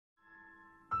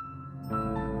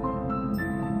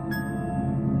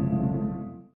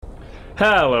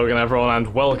Hello again everyone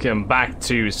and welcome back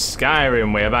to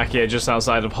Skyrim. We're back here just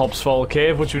outside of Hobbs Fall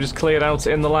Cave, which we just cleared out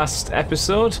in the last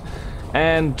episode.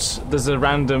 And there's a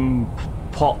random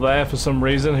pot there for some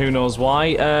reason, who knows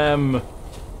why.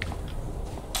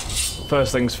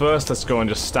 First things first, let's go and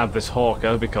just stab this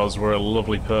hawker because we're a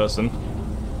lovely person.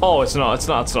 Oh, it's not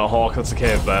a hawk, that's a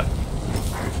cave bear.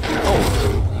 Oh.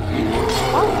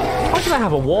 Why did I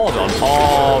have a ward on?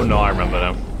 Oh no, I remember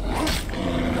now.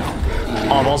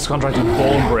 Oh, I've also contracted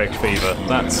bone break fever.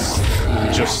 That's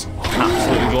just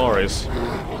absolutely glorious.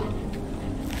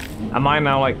 Am I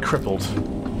now like crippled?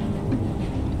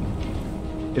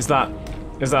 Is that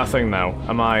a thing now?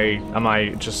 Am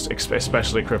I just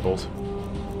especially crippled?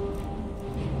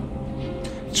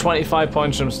 25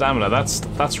 points from stamina.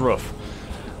 That's rough.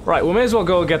 Right, we may as well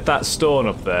go get that stone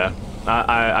up there.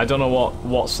 I don't know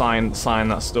what sign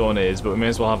that stone is, but we may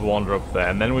as well have a wander up there,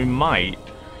 and then we might.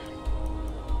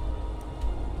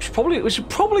 We should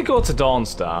probably go to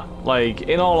Dawnstar. Like,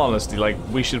 in all honesty, like,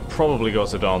 we should probably go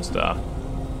to Dawnstar.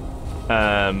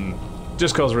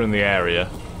 Just because we're in the area.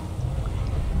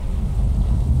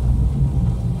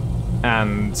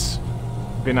 And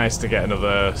it'd be nice to get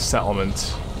another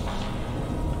settlement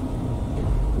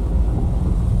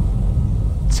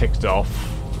ticked off.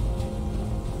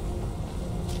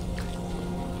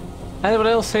 Anyone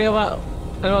else hear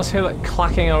that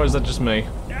clacking, or is that just me?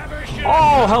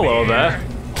 Oh, hello there.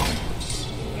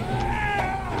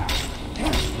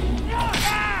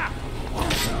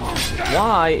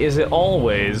 Why is it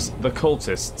always the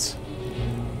cultists?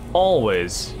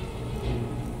 Always.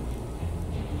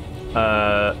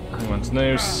 Hang on,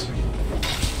 Noose.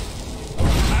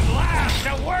 At last,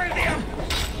 a worthy of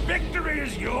victory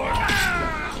is yours.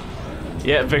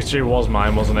 Yeah, victory was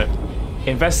mine, wasn't it?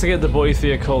 Investigate the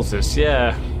Boethia cultists.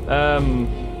 Yeah.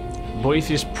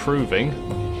 Boethia's proving.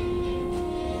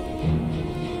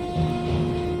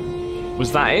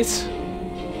 Was that it?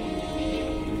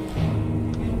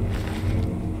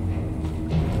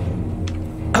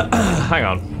 Hang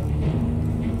on.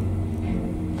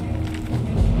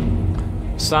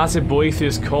 Started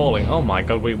Boethia's calling. Oh my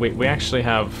god, we actually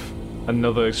have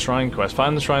another shrine quest.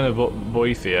 Find the shrine of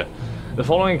Boethia. The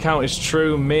following account is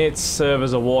true. May it serve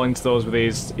as a warning to those with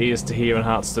ears to hear and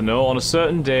hearts to know. On a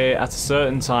certain day, at a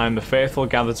certain time, the faithful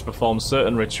gathered to perform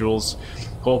certain rituals,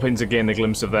 hoping to gain a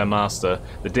glimpse of their master.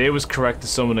 The day was correct, the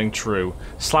summoning true.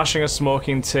 Slashing a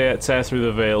smoking tear through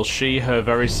the veil, she, her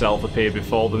very self, appeared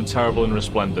before them, terrible and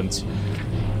resplendent.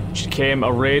 She came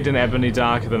arrayed in ebony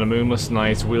darker than a moonless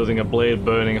night, wielding a blade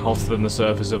burning hotter than the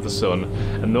surface of the sun.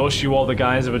 And though she wore the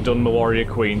guise of a Dunmer warrior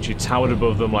queen, she towered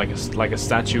above them like a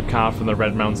statue carved from the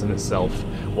Red Mountain itself.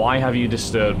 Why have you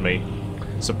disturbed me?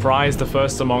 Surprised, the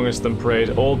first among us then prayed,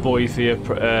 O Boethia,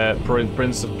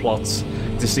 prince of plots,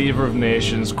 deceiver of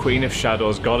nations, queen of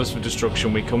shadows, goddess of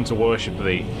destruction, we come to worship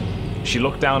thee. She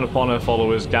looked down upon her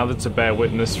followers, gathered to bear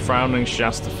witness, frowning she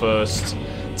asked the first,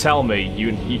 Tell me,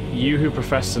 you who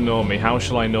profess to know me, how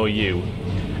shall I know you?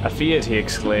 Afeard, he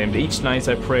exclaimed, each night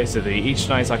I pray to thee, each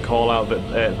night I call out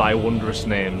thy wondrous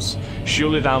names.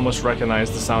 Surely thou must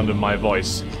recognize the sound of my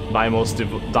voice, thy most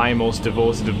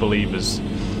devoted of believers.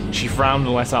 She frowned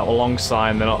and let out a long sigh,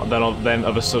 and then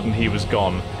of a sudden he was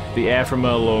gone, the air from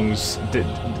her lungs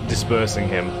dispersing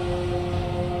him.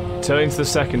 Turning to the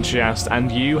second, she asked,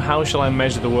 And you, how shall I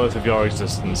measure the worth of your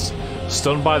existence?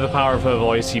 Stunned by the power of her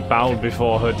voice, he bowed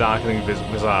before her darkening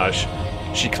visage.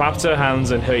 She clapped her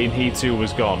hands, and he too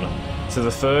was gone. To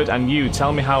the third, And you,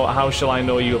 tell me how shall I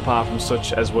know you apart from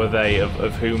such as were they,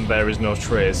 of whom there is no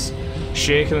trace?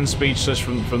 Shaken and speechless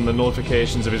from the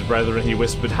notifications of his brethren, he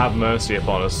whispered, Have mercy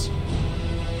upon us.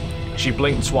 She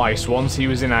blinked twice. Once he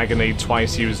was in agony,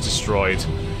 twice he was destroyed.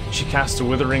 She cast a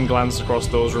withering glance across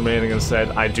those remaining and said,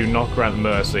 I do not grant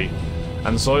mercy.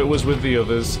 And so it was with the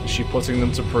others, she putting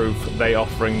them to proof, they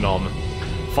offering none.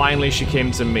 Finally she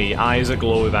came to me, eyes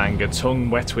aglow with anger, tongue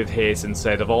wet with hate, and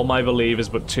said, Of all my believers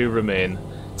but two remain.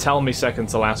 Tell me, second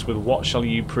to last, with what shall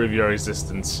you prove your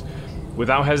existence?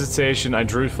 Without hesitation I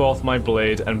drew forth my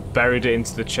blade and buried it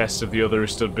into the chest of the other who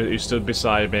stood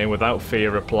beside me, and without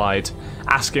fear replied,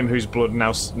 Ask him whose blood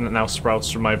now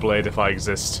sprouts from my blade if I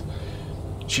exist.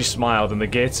 She smiled, and the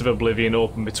gates of oblivion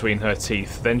opened between her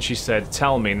teeth. Then she said,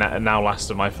 Tell me, now last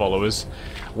of my followers,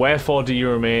 wherefore do you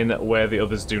remain where the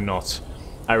others do not?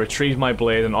 I retrieved my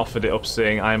blade and offered it up,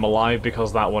 saying, I am alive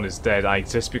because that one is dead. I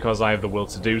exist because I have the will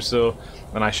to do so,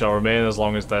 and I shall remain as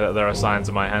long as there are signs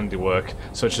of my handiwork,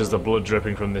 such as the blood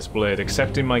dripping from this blade.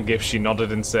 Accepting my gift, she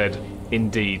nodded and said,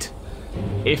 Indeed.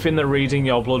 If in the reading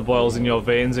your blood boils in your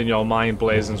veins and your mind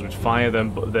blazons with fire,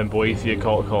 then Boethia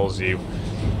calls you.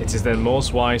 It is then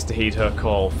most wise to heed her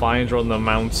call. Find her on the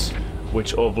mount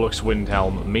which overlooks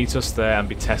Windhelm. Meet us there and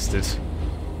be tested.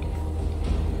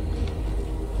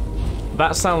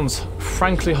 That sounds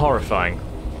frankly horrifying.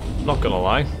 Not gonna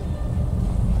lie.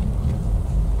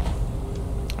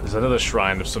 There's another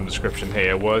shrine of some description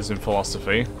here. Words in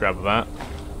philosophy. Grab that.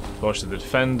 Torch of the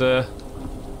Defender.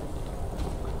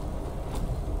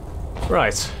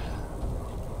 Right.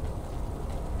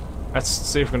 Let's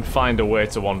see if we can find a way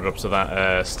to wander up to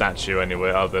that statue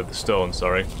anyway. Oh, the stone,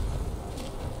 sorry.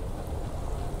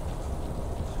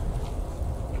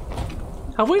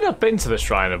 Have we not been to the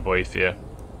Shrine of Boethia?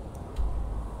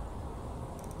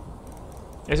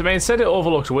 I mean, it said it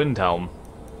overlooked Windhelm.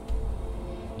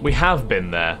 We have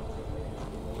been there.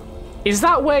 Is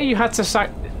that where you had to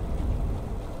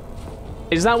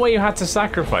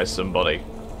sacrifice somebody?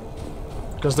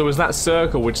 Because there was that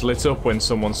circle which lit up when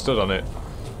someone stood on it.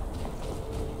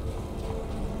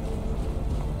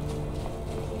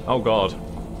 Oh god.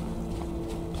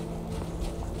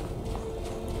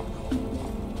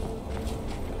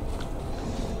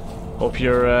 Hope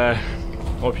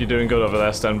you're doing good over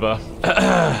there, Stenvar.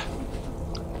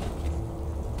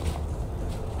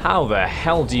 How the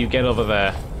hell do you get over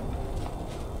there?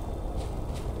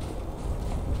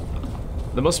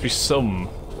 There must be some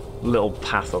little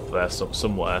path up there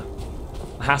somewhere.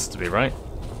 It has to be, right?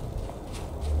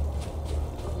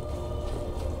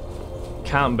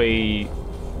 Can't be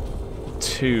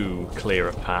too clear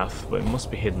a path, but it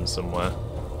must be hidden somewhere.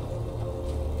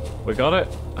 We got it?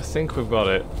 I think we've got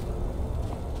it.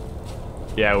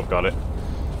 Yeah, we've got it.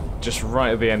 Just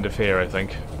right at the end of here, I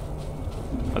think.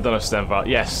 I don't know if Stenvar...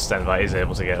 Yes, Stenvar is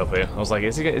able to get up here. I was like,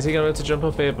 is he going to be able to jump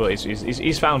up here? But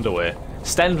he's found a way.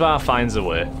 Stenvar finds a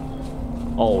way.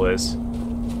 Always.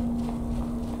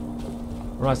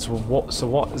 Right, so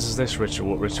what does this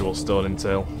ritual stone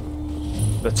entail?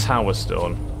 The Tower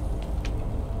Stone.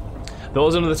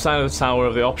 Those under the side of the tower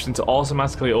have the option to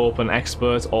automatically open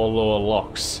expert or lower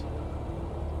locks.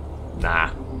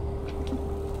 Nah.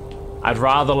 I'd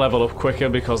rather level up quicker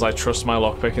because I trust my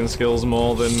lockpicking skills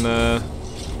more than...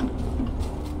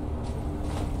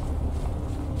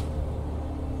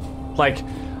 Like,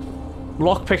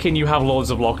 lockpicking, you have loads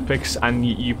of lockpicks and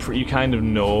you kind of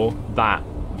know that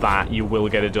you will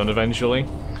get it done eventually.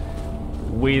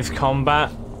 With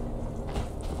combat,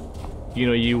 you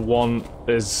know, you want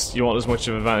as much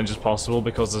of an advantage as possible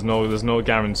because there's no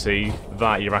guarantee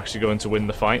that you're actually going to win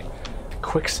the fight.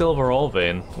 Quicksilver or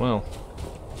Vein, well,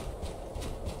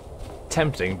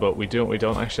 tempting, but we don't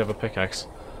actually have a pickaxe.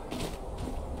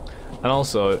 And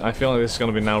also, I feel like this is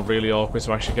going to be now really awkward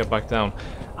to actually get back down.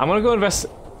 I'm going to go invest...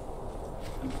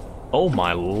 Oh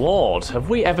my lord, have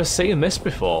we ever seen this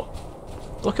before?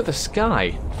 Look at the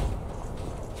sky.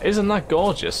 Isn't that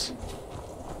gorgeous?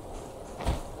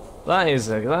 That is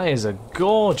a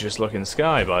gorgeous looking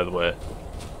sky, by the way.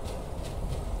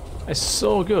 It's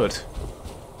so good.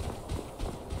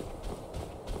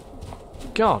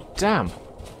 God damn.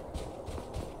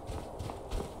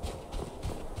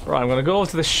 Right, I'm gonna go over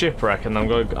to the shipwreck, and I'm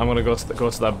gonna go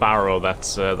to that barrow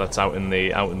that's out in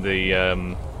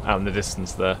the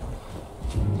distance there.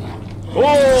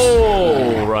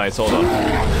 Oh, right, hold on.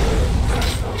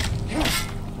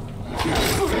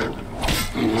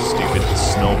 Stupid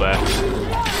snow bear.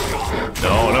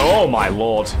 No, oh my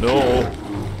lord, no.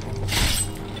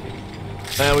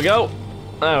 There we go.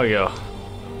 There we go.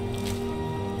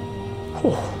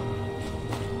 Whew.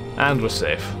 And we're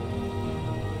safe.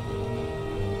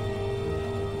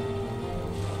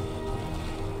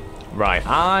 Right,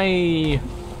 I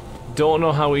don't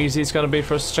know how easy it's going to be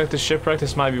for us to check the shipwreck.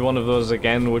 This might be one of those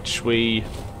again which we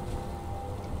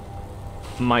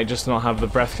might just not have the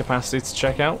breath capacity to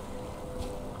check out.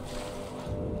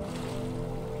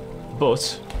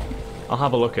 But I'll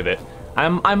have a look at it.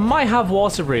 I might have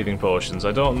water breathing potions,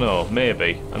 I don't know,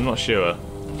 maybe, I'm not sure.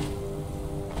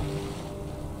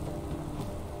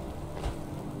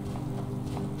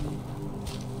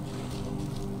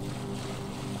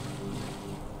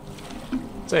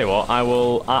 Tell you what, I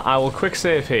will quick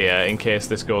save here in case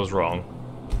this goes wrong,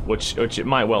 which it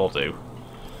might well do.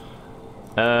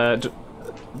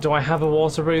 Do I have a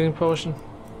water breathing potion?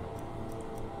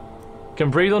 Can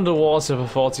breathe underwater for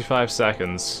 45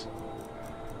 seconds.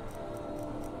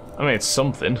 I mean, it's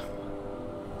something.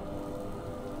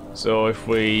 So if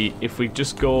we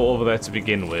just go over there to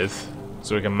begin with,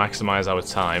 so we can maximize our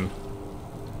time,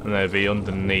 and they'll be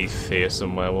underneath here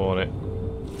somewhere, won't it?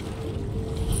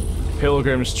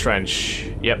 Pilgrim's Trench.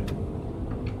 Yep.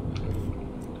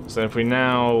 So if we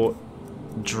now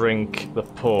drink the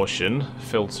potion,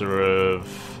 filter of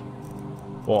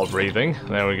water breathing,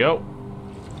 there we go.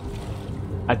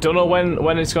 I don't know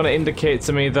when it's going to indicate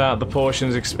to me that the potion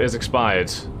is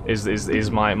expired.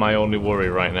 Is my only worry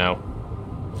right now,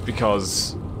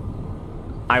 because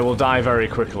I will die very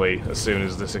quickly as soon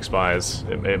as this expires.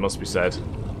 It must be said.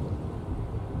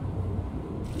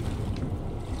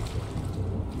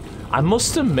 I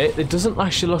must admit, it doesn't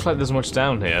actually look like there's much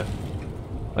down here.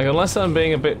 Like, unless I'm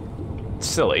being a bit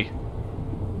silly.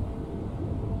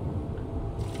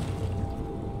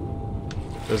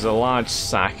 There's a large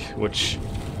sack, which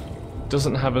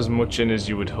doesn't have as much in as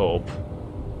you would hope.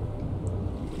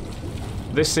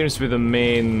 This seems to be the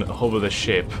main hub of the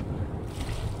ship.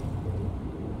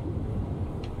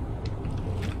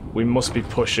 We must be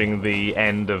pushing the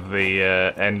end of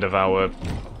our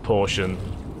portion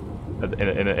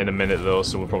in a minute, though,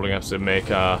 so we'll probably have to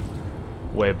make our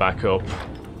way back up.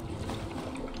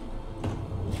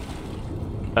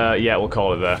 Yeah, we'll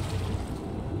call it there.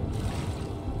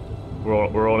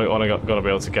 We're only gonna be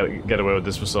able to get away with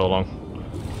this for so long.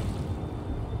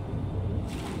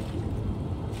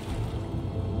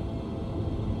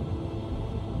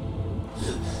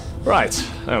 Right,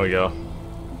 there we go.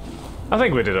 I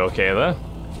think we did okay there.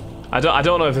 I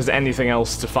don't know if there's anything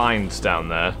else to find down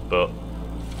there, but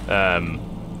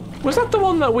was that the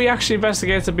one that we actually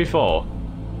investigated before?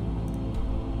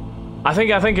 I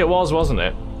think it was, wasn't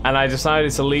it? And I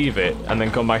decided to leave it and then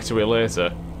come back to it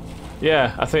later.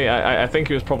 Yeah, I think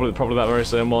it was probably that very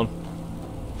same one.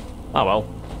 Oh well.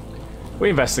 We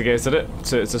investigated it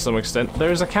to some extent.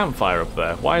 There is a campfire up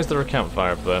there. Why is there a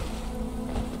campfire up there?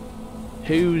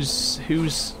 Who's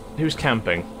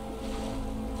camping?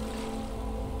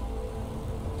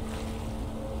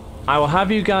 I will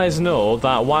have you guys know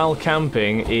that while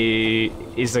camping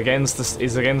is against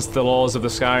the laws of the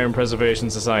Skyrim Preservation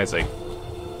Society.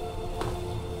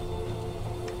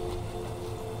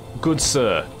 Good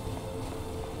sir.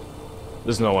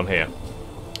 There's no one here.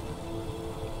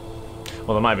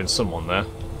 Well, there might have been someone there.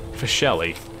 For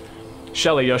Shelley.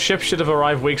 Shelley, your ship should have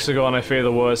arrived weeks ago and I fear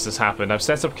the worst has happened. I've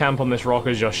set up camp on this rock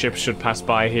as your ship should pass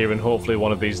by here and hopefully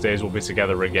one of these days we'll be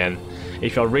together again.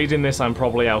 If you're reading this, I'm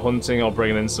probably out hunting or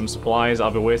bringing in some supplies.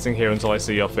 I'll be waiting here until I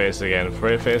see your face again.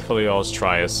 Very faithfully yours,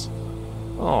 Trius.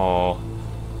 Aww.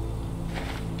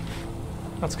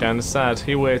 That's kind of sad.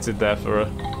 He waited there for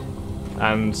her.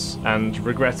 And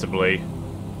regrettably,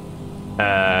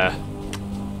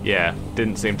 yeah,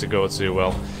 didn't seem to go too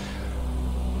well.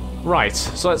 Right,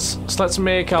 so let's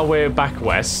make our way back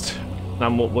west,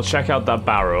 and we'll check out that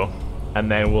barrow,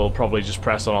 and then we'll probably just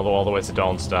press on all the way to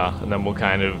Dawnstar, and then we'll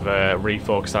kind of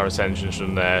refocus our attention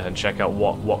from there and check out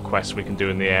what quests we can do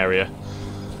in the area.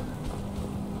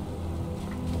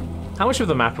 How much of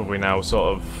the map have we now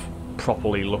sort of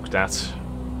properly looked at?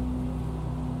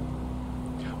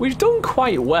 We've done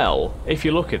quite well, if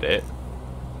you look at it.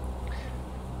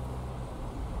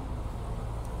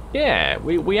 Yeah,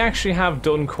 we actually have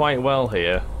done quite well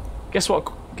here. Guess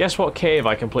what cave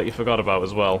I completely forgot about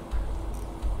as well?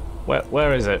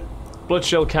 Where is it?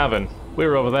 Bloodshield Cavern. We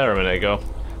were over there a minute ago.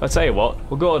 I'll tell you what,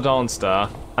 we'll go to Dawnstar,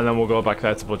 and then we'll go back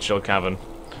there to Bloodshield Cavern.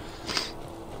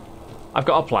 I've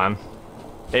got a plan.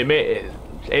 It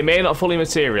may not fully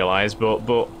materialise,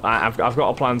 but I've got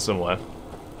a plan somewhere.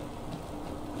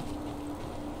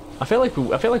 I feel like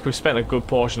we've spent a good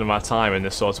portion of our time in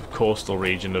this sort of coastal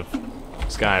region of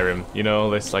Skyrim, you know,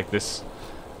 this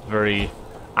very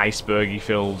icebergy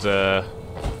filled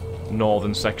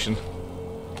northern section.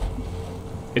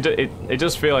 It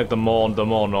does feel like the more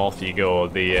north you go,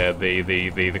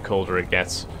 the colder it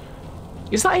gets.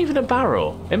 Is that even a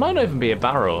barrow? It might not even be a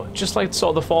barrow. Just like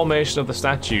sort of the formation of the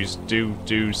statues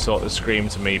do sort of scream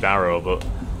to me barrow, but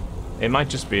it might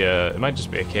just be a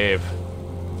cave.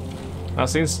 That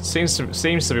seems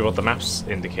to be what the maps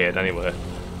indicate anyway.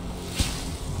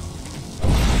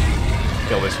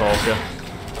 Kill this hawker.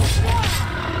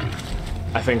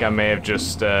 I think I may have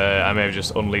just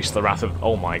unleashed the wrath of.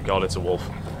 Oh my god, it's a wolf.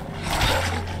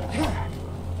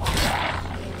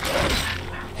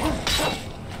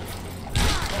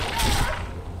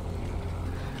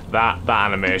 That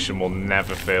animation will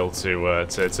never fail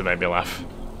to make me laugh.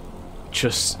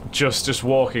 Just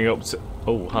walking up to.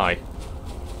 Oh hi.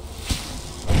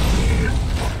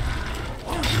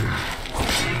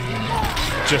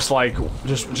 Just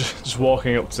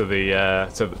walking up to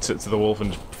the wolf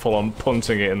and full on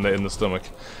punting it in the stomach.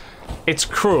 It's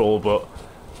cruel, but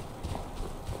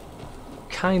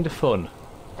kind of fun.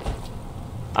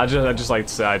 I just like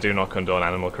to say I do not condone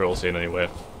animal cruelty in any way.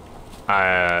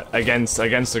 Against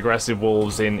aggressive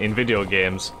wolves in video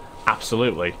games,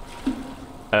 absolutely.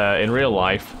 In real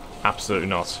life, absolutely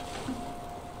not.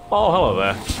 Oh, hello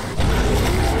there.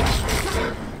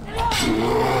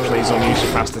 Please don't use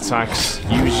your fast attacks.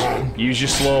 Use your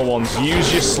slow ones.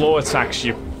 Use your slow attacks,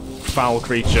 you foul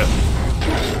creature.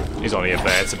 He's only a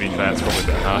bear, to be fair. It's probably a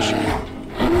bit harsh.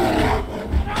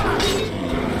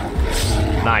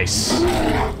 Nice.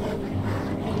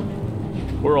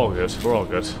 We're all good. We're all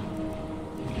good.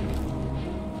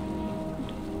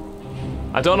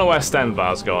 I don't know where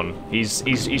Stenvar's gone.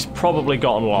 He's probably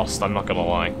gotten lost. I'm not gonna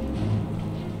lie.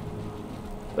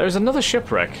 There's another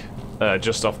shipwreck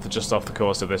just off the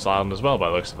coast of this island as well, by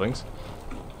the looks of things.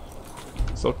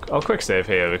 So I'll quick save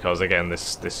here because again,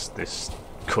 this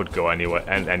could go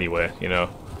anywhere, you know.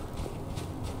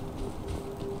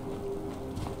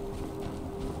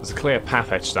 There's a clear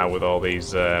path etched out with all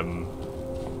these.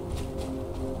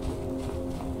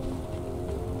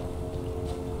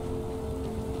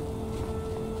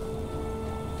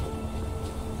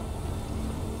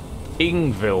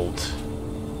 Ingvild.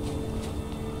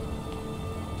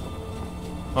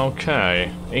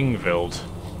 Okay, Ingvild.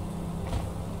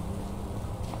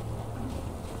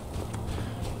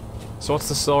 So what's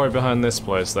the story behind this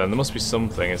place then? There must be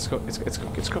something. It's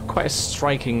got quite a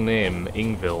striking name,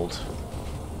 Ingvild.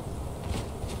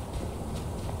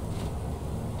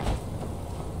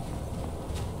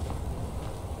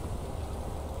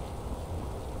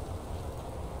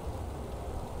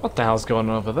 What the hell's going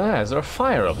on over there? Is there a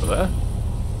fire over there?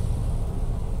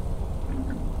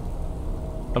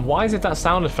 And why did that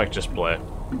sound effect just play?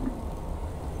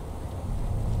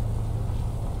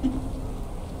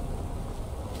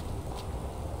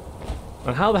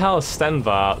 And how the hell has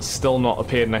Stenvar still not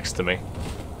appeared next to me?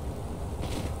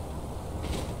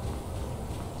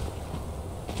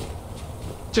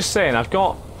 Just saying, I've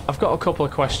got a couple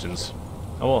of questions.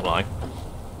 I won't lie.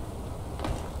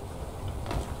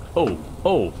 Oh.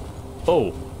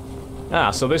 Ah,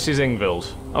 so this is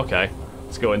Ingvild. Okay,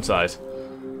 let's go inside.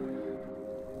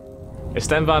 Is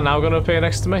Stenvar now going to appear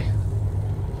next to me?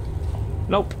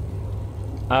 Nope.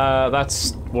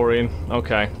 That's worrying.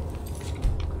 Okay.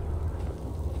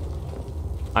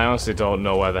 I honestly don't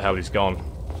know where the hell he's gone.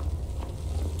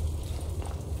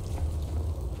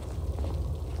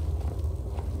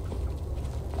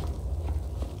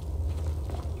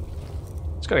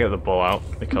 Just gotta get the bow out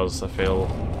because I feel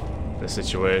the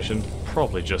situation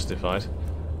probably justified.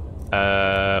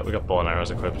 We got bow and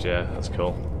arrows equipped, yeah, that's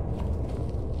cool.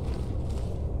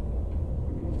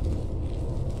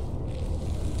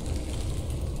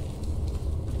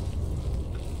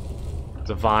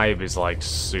 The vibe is like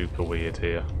super weird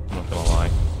here, I'm not gonna lie.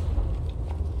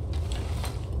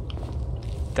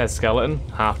 Dead skeleton,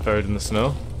 half buried in the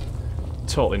snow.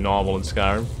 Totally normal in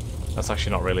Skyrim. That's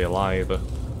actually not really a lie either.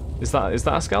 Is that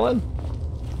a skeleton?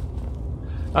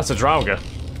 That's a Draugr.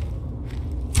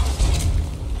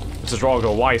 It's a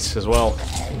Draugr white as well.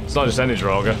 It's not just any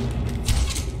Draugr.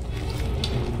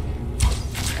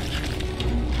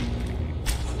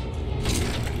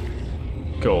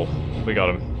 Cool, we got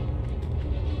him.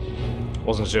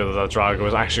 Wasn't sure that Draugr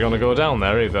was actually going to go down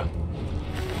there either.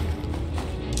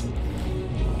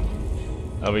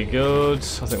 Are we good?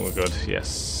 I think we're good.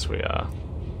 Yes, we are.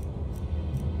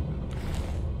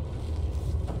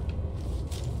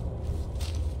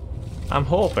 I'm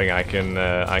hoping I can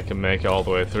make it all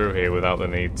the way through here without the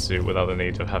need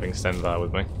of having Stenvar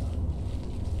with me.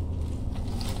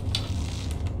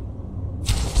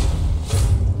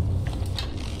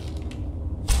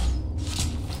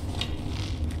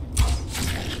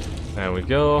 There we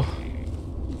go.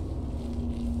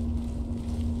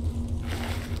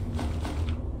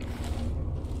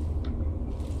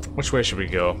 Which way should we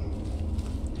go?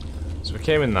 So we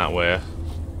came in that way.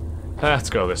 Let's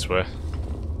go this way.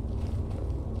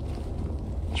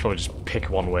 Should probably just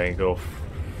pick one way and go.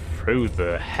 Who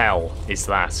the hell is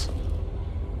that?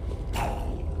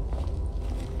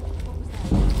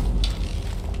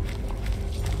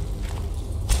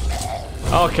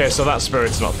 Okay, so that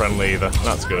spirit's not friendly either.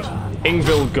 That's good.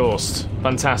 Ingvild Ghost.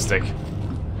 Fantastic.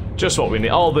 Just what we need.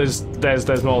 Oh, there's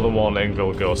more than one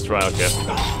Ingvild Ghost. Right, okay.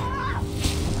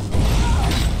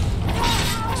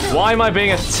 Why am I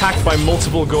being attacked by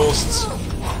multiple ghosts?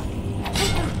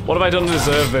 What have I done to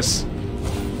deserve this?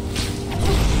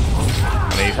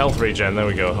 I need health regen. There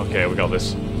we go. Okay, we got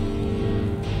this.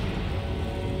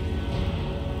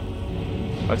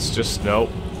 Let's just... no.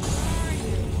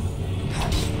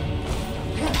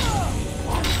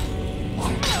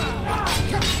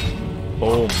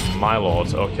 Oh my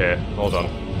lord, okay, hold on.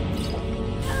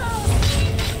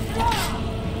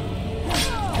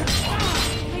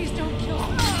 Please don't kill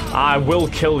me. I will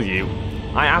kill you.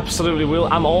 I absolutely will.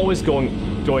 I'm always going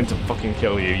to fucking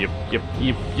kill you.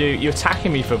 You're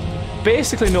attacking me for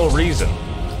basically no reason.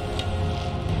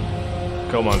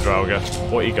 Come on, Draugr.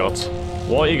 What you got?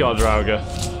 What you got, Draugr?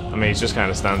 I mean, he's just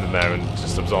kind of standing there and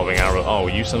just absorbing arrows. Oh,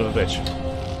 you son of a bitch.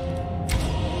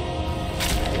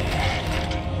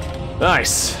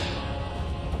 Nice.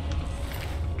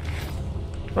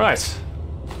 Right.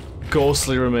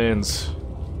 Ghostly remains.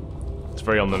 It's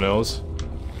very on the nose.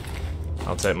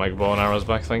 I'll take my bow and arrows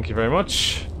back, thank you very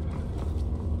much.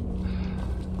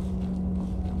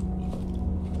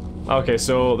 Okay,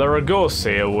 so there are ghosts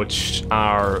here which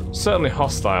are certainly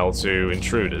hostile to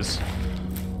intruders.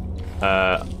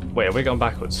 Wait, have we gone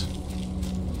backwards?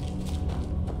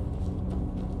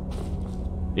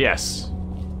 Yes.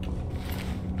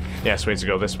 Yes, we need to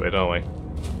go this way, don't we?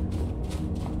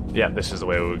 Yeah, this is the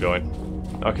way we were going.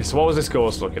 Okay, so what was this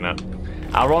ghost looking at?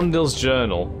 Arundel's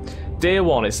journal. Day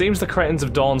 1, it seems the cretins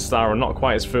of Dawnstar are not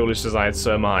quite as foolish as I had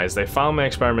surmised. They found my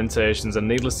experimentations and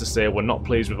needless to say were not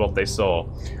pleased with what they saw.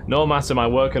 No matter, my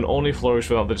work can only flourish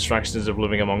without the distractions of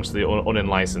living amongst the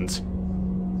unenlightened.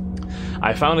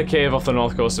 I found a cave off the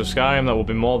north coast of Skyrim that will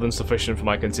be more than sufficient for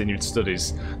my continued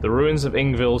studies. The ruins of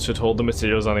Ingvild should hold the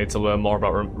materials I need to learn more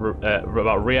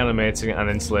about reanimating and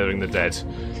enslaving the dead.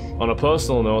 On a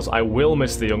personal note, I will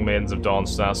miss the young maidens of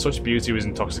Dawnstar. Such beauty was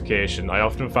intoxication. I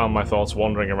often found my thoughts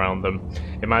wandering around them,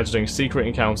 imagining secret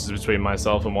encounters between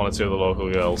myself and one or two of the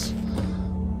local girls.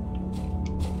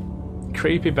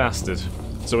 Creepy bastard.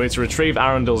 So we need to retrieve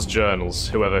Arundel's journals,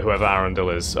 whoever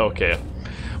Arundel is. Okay.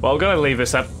 Well, I'm going to leave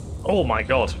this Oh my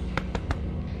god.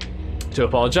 To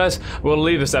apologise. We'll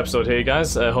leave this episode here,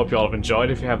 guys. Hope you all have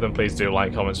enjoyed. If you have, then please do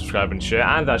like, comment, subscribe, and share.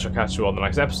 And I shall catch you on the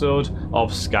next episode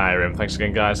of Skyrim. Thanks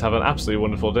again, guys. Have an absolutely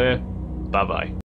wonderful day. Bye-bye.